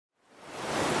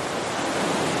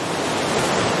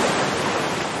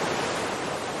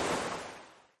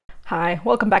Hi,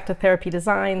 welcome back to Therapy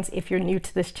Designs. If you're new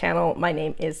to this channel, my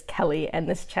name is Kelly, and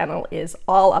this channel is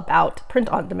all about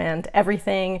print-on-demand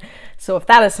everything. So if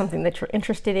that is something that you're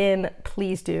interested in,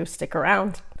 please do stick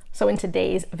around. So in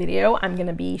today's video, I'm going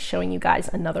to be showing you guys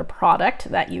another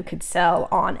product that you could sell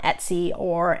on Etsy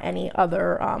or any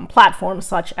other platform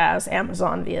such as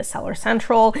Amazon via Seller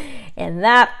Central, and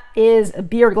that is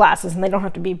beer glasses. And they don't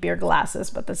have to be beer glasses,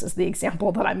 but this is the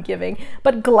example that I'm giving,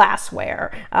 but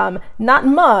glassware, not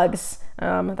mugs.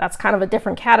 That's kind of a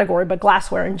different category, but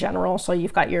glassware in general. So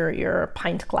you've got your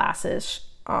pint glasses,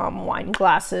 wine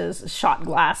glasses, shot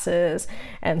glasses,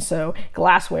 and so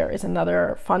glassware is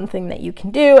another fun thing that you can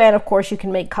do. And of course you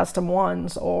can make custom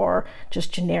ones or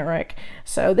just generic.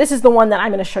 So this is the one that I'm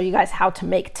going to show you guys how to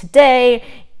make today.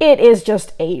 It is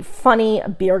just a funny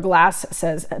beer glass. It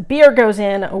says beer goes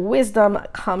in, wisdom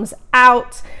comes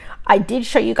out. I did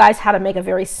show you guys how to make a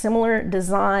very similar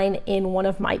design in one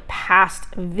of my past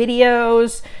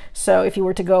videos. So if you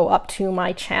were to go up to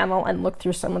my channel and look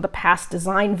through some of the past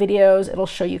design videos, it'll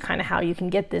show you kind of how you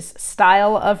can get this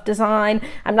style of design.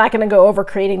 I'm not going to go over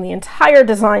creating the entire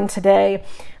design today,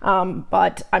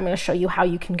 but I'm going to show you how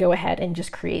you can go ahead and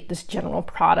just create this general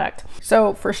product.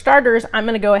 So for starters, I'm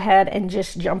going to go ahead and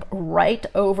just jump right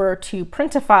over to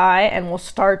Printify, and we'll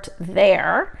start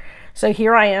there. So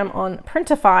here I am on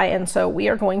Printify, and so we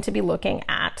are going to be looking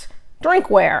at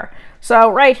drinkware. So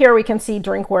right here we can see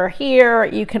drinkware here.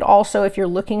 You could also, if you're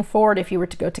looking for it, if you were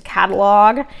to go to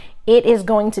catalog, it is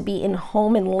going to be in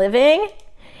home and living,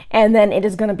 and then it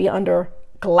is going to be under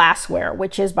glassware,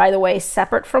 which is, by the way,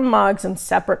 separate from mugs and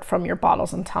separate from your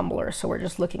bottles and tumblers. So we're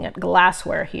just looking at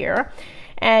glassware here.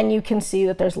 And you can see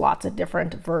that there's lots of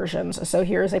different versions. So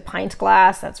here's a pint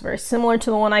glass that's very similar to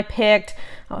the one I picked,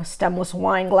 a stemless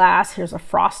wine glass. Here's a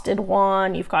frosted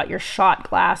one. You've got your shot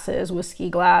glasses, whiskey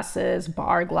glasses,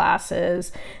 bar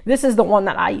glasses. This is the one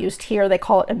that I used here. They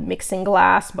call it a mixing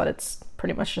glass, but it's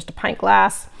pretty much just a pint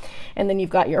glass. And then you've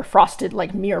got your frosted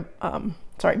beer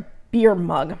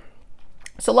mug.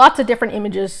 So lots of different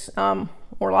images,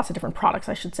 or lots of different products,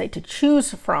 I should say, to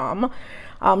choose from.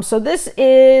 So this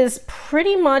is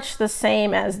pretty much the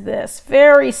same as this,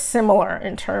 very similar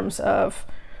in terms of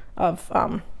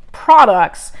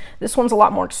products. This one's a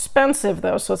lot more expensive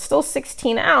though, so it's still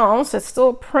 16 ounce. It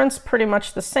still prints pretty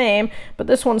much the same, but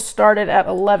this one started at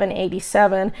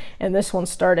 $11.87 and this one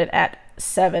started at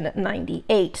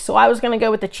 $7.98. So I was going to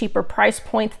go with the cheaper price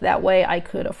point. That way I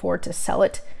could afford to sell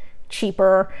it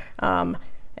cheaper.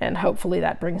 And hopefully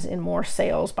that brings in more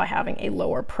sales by having a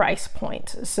lower price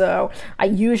point. So I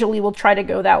usually will try to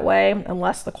go that way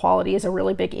unless the quality is a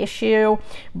really big issue,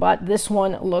 but this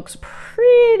one looks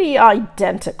pretty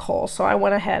identical. So I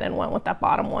went ahead and went with that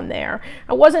bottom one there.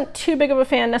 I wasn't too big of a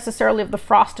fan necessarily of the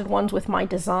frosted ones with my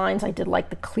designs. I did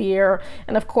like the clear,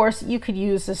 and of course you could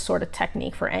use this sort of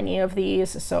technique for any of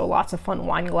these. So lots of fun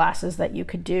wine glasses that you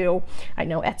could do. I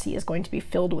know Etsy is going to be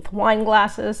filled with wine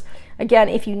glasses. Again,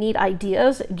 if you need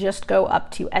ideas, just go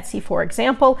up to Etsy, for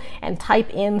example, and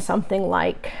type in something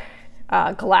like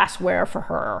glassware for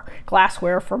her,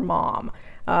 glassware for mom,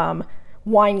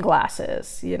 wine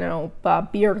glasses,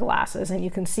 beer glasses, and you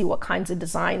can see what kinds of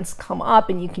designs come up,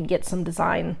 and you can get some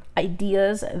design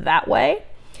ideas that way.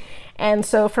 And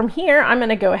so from here, I'm going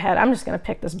to go ahead, I'm just going to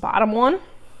pick this bottom one,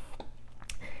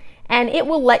 and it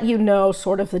will let you know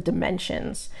sort of the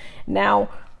dimensions. Now,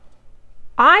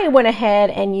 I went ahead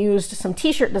and used some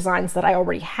t-shirt designs that I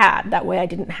already had. That way I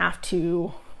didn't have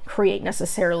to create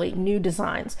necessarily new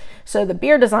designs. So the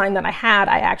beer design that I had,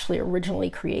 I actually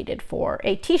originally created for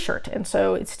a t-shirt. And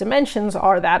so its dimensions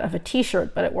are that of a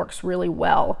t-shirt, but it works really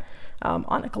well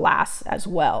on a glass as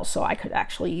well. So I could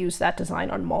actually use that design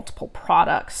on multiple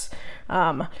products.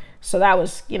 So that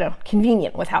was,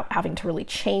 convenient without having to really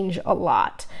change a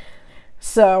lot.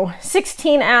 So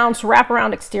 16 ounce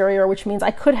wraparound exterior, which means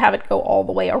I could have it go all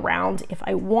the way around if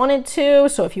I wanted to.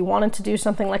 So if you wanted to do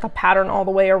something like a pattern all the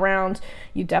way around,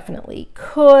 you definitely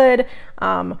could.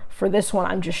 For this one,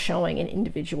 I'm just showing an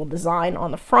individual design on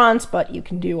the front, but you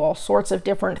can do all sorts of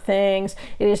different things.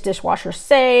 It is dishwasher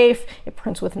safe. It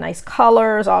prints with nice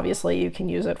colors. Obviously, you can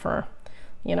use it for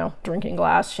drinking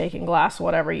glass, shaking glass,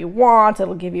 whatever you want.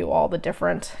 It'll give you all the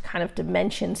different kind of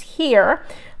dimensions here.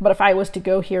 But if I was to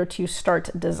go here to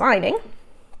start designing,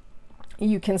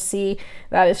 you can see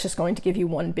that it's just going to give you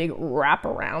one big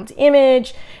wraparound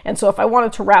image. And so if I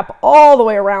wanted to wrap all the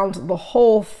way around the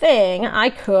whole thing,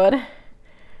 I could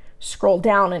scroll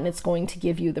down and it's going to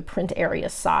give you the print area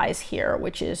size here,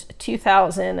 which is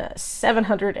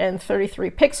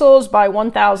 2,733 pixels by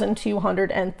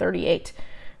 1,238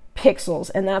 pixels,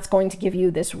 and that's going to give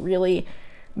you this really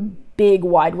big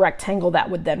wide rectangle that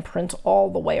would then print all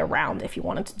the way around if you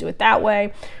wanted to do it that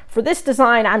way. For this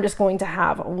design, I'm just going to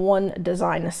have one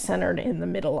design centered in the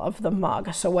middle of the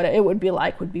mug. So what it would be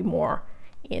like would be more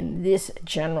in this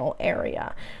general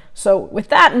area. So with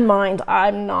that in mind,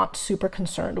 I'm not super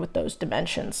concerned with those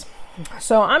dimensions.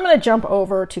 So I'm going to jump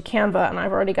over to Canva, and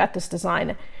I've already got this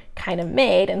design kind of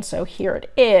made. And so here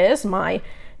it is. My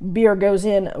beer goes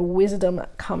in, wisdom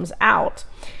comes out.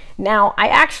 Now, I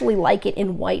actually like it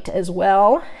in white as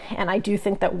well, and I do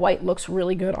think that white looks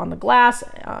really good on the glass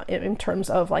in terms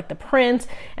of like the print.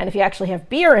 And if you actually have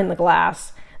beer in the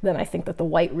glass, then I think that the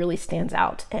white really stands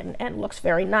out and looks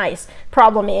very nice.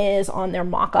 Problem is, on their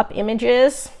mock-up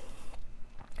images,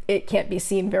 it can't be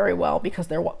seen very well because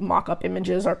their mock-up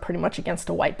images are pretty much against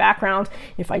a white background.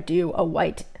 If I do a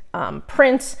white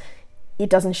print, it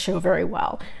doesn't show very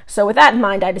well. So with that in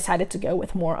mind, I decided to go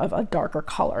with more of a darker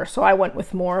color. So I went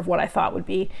with more of what I thought would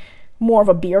be more of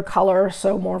a beer color,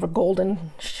 so more of a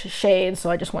golden shade. So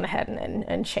I just went ahead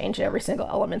and changed every single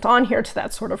element on here to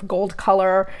that sort of gold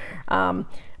color.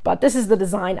 But this is the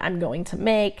design I'm going to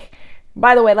make.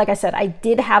 By the way, like I said, I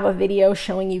did have a video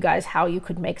showing you guys how you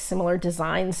could make similar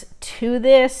designs to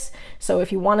this. So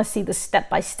if you want to see the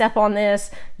step-by-step on this,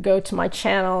 go to my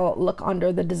channel, look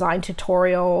under the design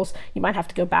tutorials. You might have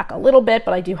to go back a little bit,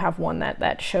 but I do have one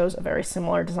that shows a very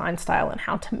similar design style and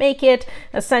how to make it.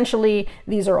 Essentially,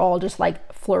 these are all just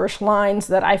like flourish lines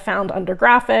that I found under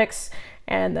graphics.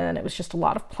 And then it was just a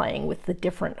lot of playing with the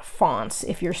different fonts.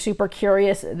 If you're super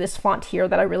curious, this font here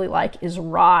that I really like is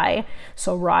Rye.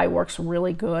 So Rye works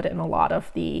really good in a lot of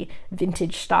the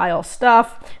vintage style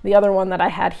stuff. The other one that I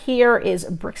had here is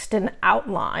Brixton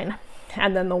Outline.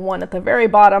 And then the one at the very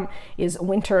bottom is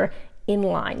Winter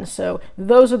Inline. So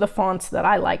those are the fonts that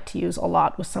I like to use a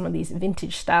lot with some of these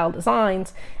vintage style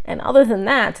designs. And other than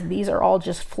that, these are all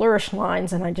just flourish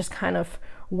lines, and I just kind of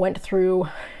went through,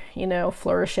 you know,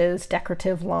 flourishes,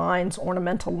 decorative lines,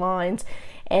 ornamental lines,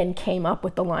 and came up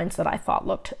with the lines that I thought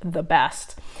looked the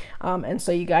best. And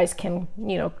so you guys can,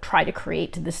 you know, try to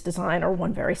create this design or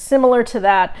one very similar to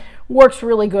that. Works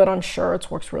really good on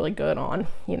shirts, works really good on,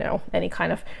 you know, any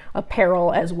kind of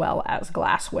apparel as well as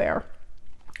glassware.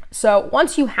 So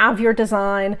once you have your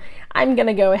design, I'm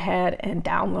gonna go ahead and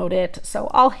download it. So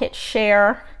I'll hit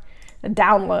share,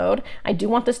 download. I do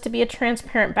want this to be a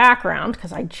transparent background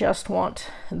because I just want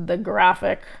the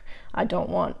graphic. I don't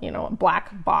want, you know, a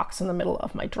black box in the middle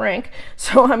of my drink.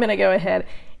 So I'm gonna go ahead,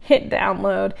 hit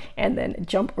download, and then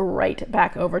jump right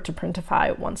back over to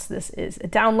Printify. Once this is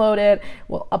downloaded,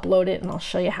 we'll upload it and I'll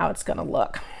show you how it's gonna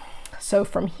look. So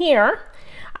from here,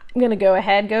 I'm gonna go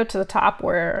ahead, go to the top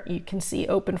where you can see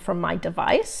open from my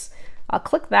device. I'll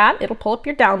click that, it'll pull up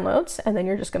your downloads, and then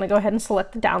you're just gonna go ahead and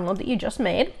select the download that you just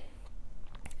made.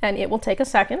 And it will take a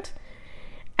second,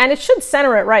 and it should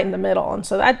center it right in the middle. And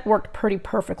so that worked pretty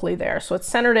perfectly there. So it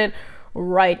centered it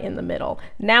right in the middle.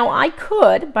 Now I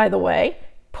could, by the way,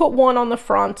 put one on the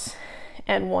front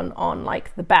and one on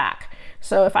like the back.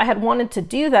 So if I had wanted to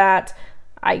do that,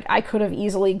 I could have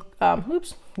easily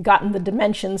gotten the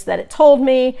dimensions that it told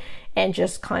me and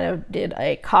just kind of did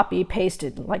a copy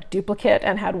pasted like duplicate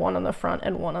and had one on the front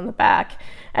and one on the back.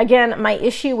 Again, my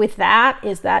issue with that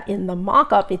is that in the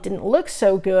mock-up it didn't look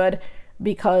so good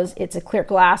because it's a clear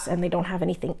glass and they don't have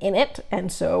anything in it.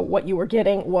 And so what you were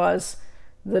getting was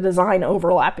the design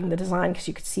overlapping the design because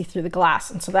you could see through the glass,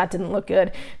 and so that didn't look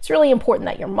good. It's really important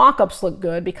that your mock-ups look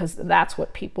good because that's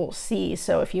what people see.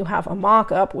 So if you have a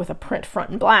mock-up with a print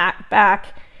front and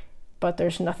back, but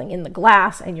there's nothing in the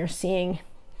glass and you're seeing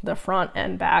the front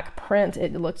and back print,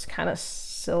 it looks kind of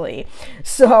silly.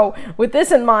 So with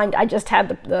this in mind, I just had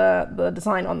the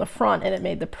design on the front, and it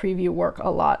made the preview work a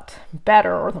lot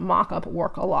better, or the mock-up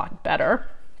work a lot better.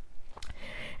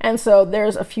 And so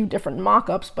there's a few different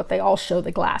mock-ups, but they all show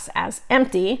the glass as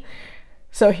empty.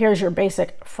 So here's your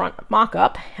basic front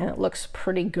mock-up, and it looks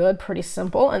pretty good, pretty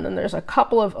simple. And then there's a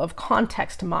couple of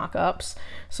context mock-ups.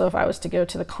 So if I was to go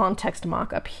to the context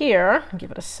mock-up here,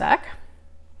 give it a sec,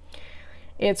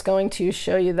 it's going to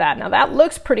show you that. Now that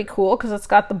looks pretty cool because it's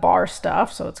got the bar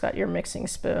stuff. So it's got your mixing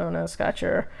spoon, and it's got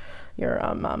your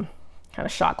kind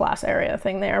of shot glass area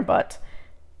thing there, but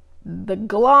the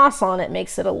gloss on it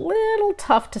makes it a little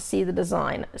tough to see the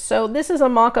design. So this is a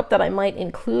mock-up that I might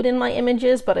include in my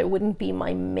images, but it wouldn't be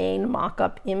my main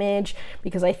mock-up image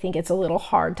because I think it's a little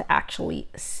hard to actually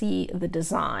see the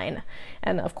design.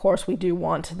 And of course we do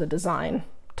want the design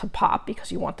to pop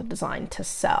because you want the design to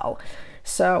sell.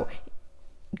 So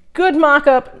good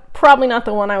mock-up, probably not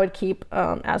the one I would keep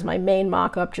as my main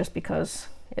mock-up just because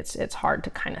it's hard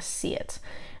to kind of see it.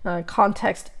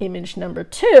 context image number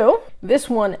 2. This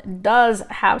one does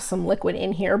have some liquid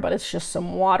in here, but it's just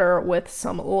some water with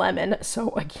some lemon. So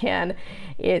again,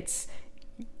 it's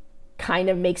kind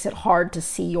of makes it hard to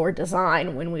see your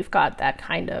design when we've got that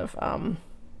kind of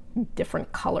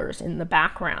different colors in the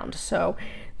background. So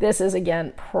this is,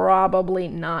 again, probably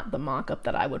not the mock-up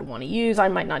that I would want to use. I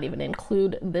might not even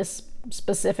include this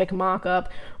specific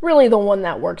mock-up. Really, the one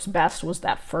that works best was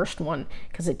that first one,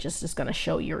 because it just is going to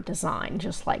show your design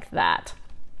just like that.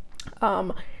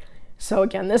 So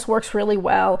again, this works really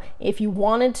well. If you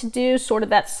wanted to do sort of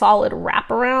that solid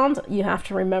wraparound, you have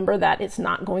to remember that it's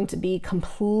not going to be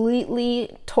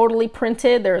completely, totally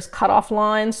printed. There's cutoff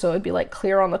lines, so it'd be like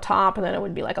clear on the top, and then it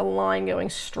would be like a line going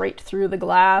straight through the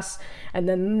glass, and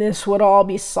then this would all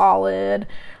be solid.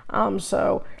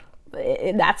 So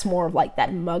that's more of like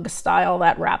that mug style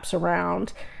that wraps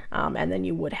around. And then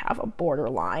you would have a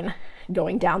border line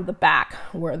going down the back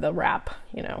where the wrap,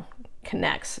 you know,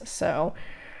 connects. So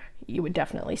you would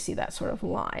definitely see that sort of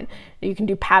line. You can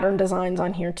do pattern designs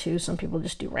on here too. Some people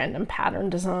just do random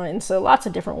pattern designs. So lots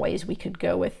of different ways we could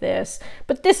go with this.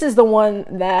 But this is the one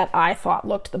that I thought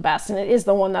looked the best. And it is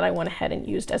the one that I went ahead and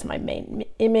used as my main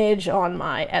image on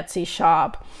my Etsy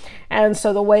shop. And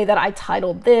so the way that I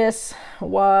titled this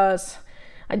was,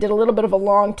 I did a little bit of a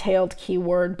long-tailed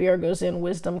keyword. Beer goes in,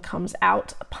 wisdom comes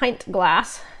out. Pint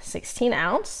glass, 16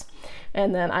 ounce.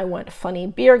 And then I went funny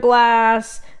beer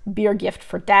glass, beer gift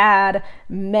for dad,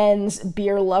 men's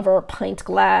beer lover pint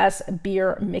glass,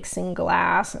 beer mixing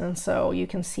glass. And so you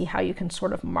can see how you can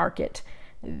sort of market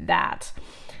that.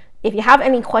 If you have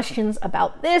any questions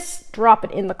about this, drop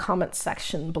it in the comments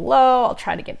section below. I'll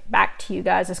try to get back to you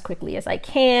guys as quickly as I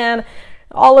can.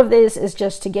 All of this is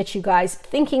just to get you guys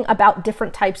thinking about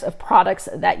different types of products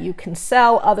that you can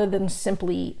sell other than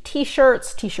simply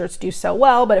t-shirts. T-shirts do sell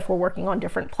well, but if we're working on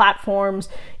different platforms,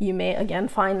 you may again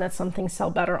find that some things sell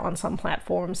better on some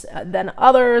platforms than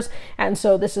others. And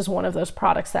so this is one of those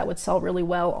products that would sell really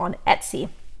well on Etsy.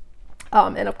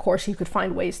 And of course, you could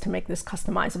find ways to make this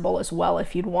customizable as well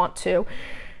if you'd want to.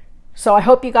 So I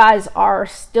hope you guys are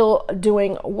still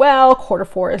doing well.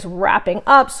 Q4 is wrapping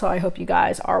up, so I hope you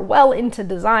guys are well into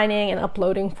designing and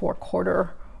uploading for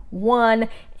Q1,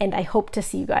 and I hope to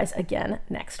see you guys again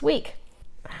next week.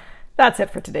 That's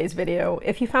it for today's video.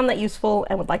 If you found that useful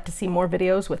and would like to see more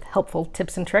videos with helpful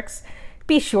tips and tricks,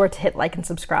 be sure to hit like and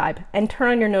subscribe and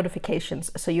turn on your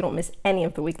notifications so you don't miss any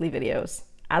of the weekly videos.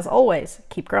 As always,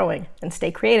 keep growing and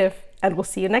stay creative, and we'll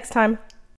see you next time.